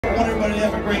everybody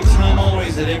have a great time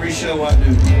always at every show I do.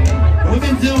 We've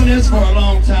been doing this for a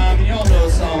long time, and y'all know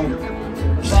the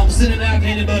song. So I'm sending out to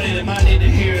anybody that might need to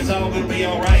hear it's all gonna be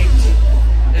alright.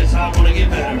 It's all gonna get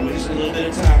better with just a little bit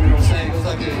of time, you know what I'm saying? It goes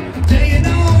like this. Take it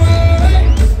on!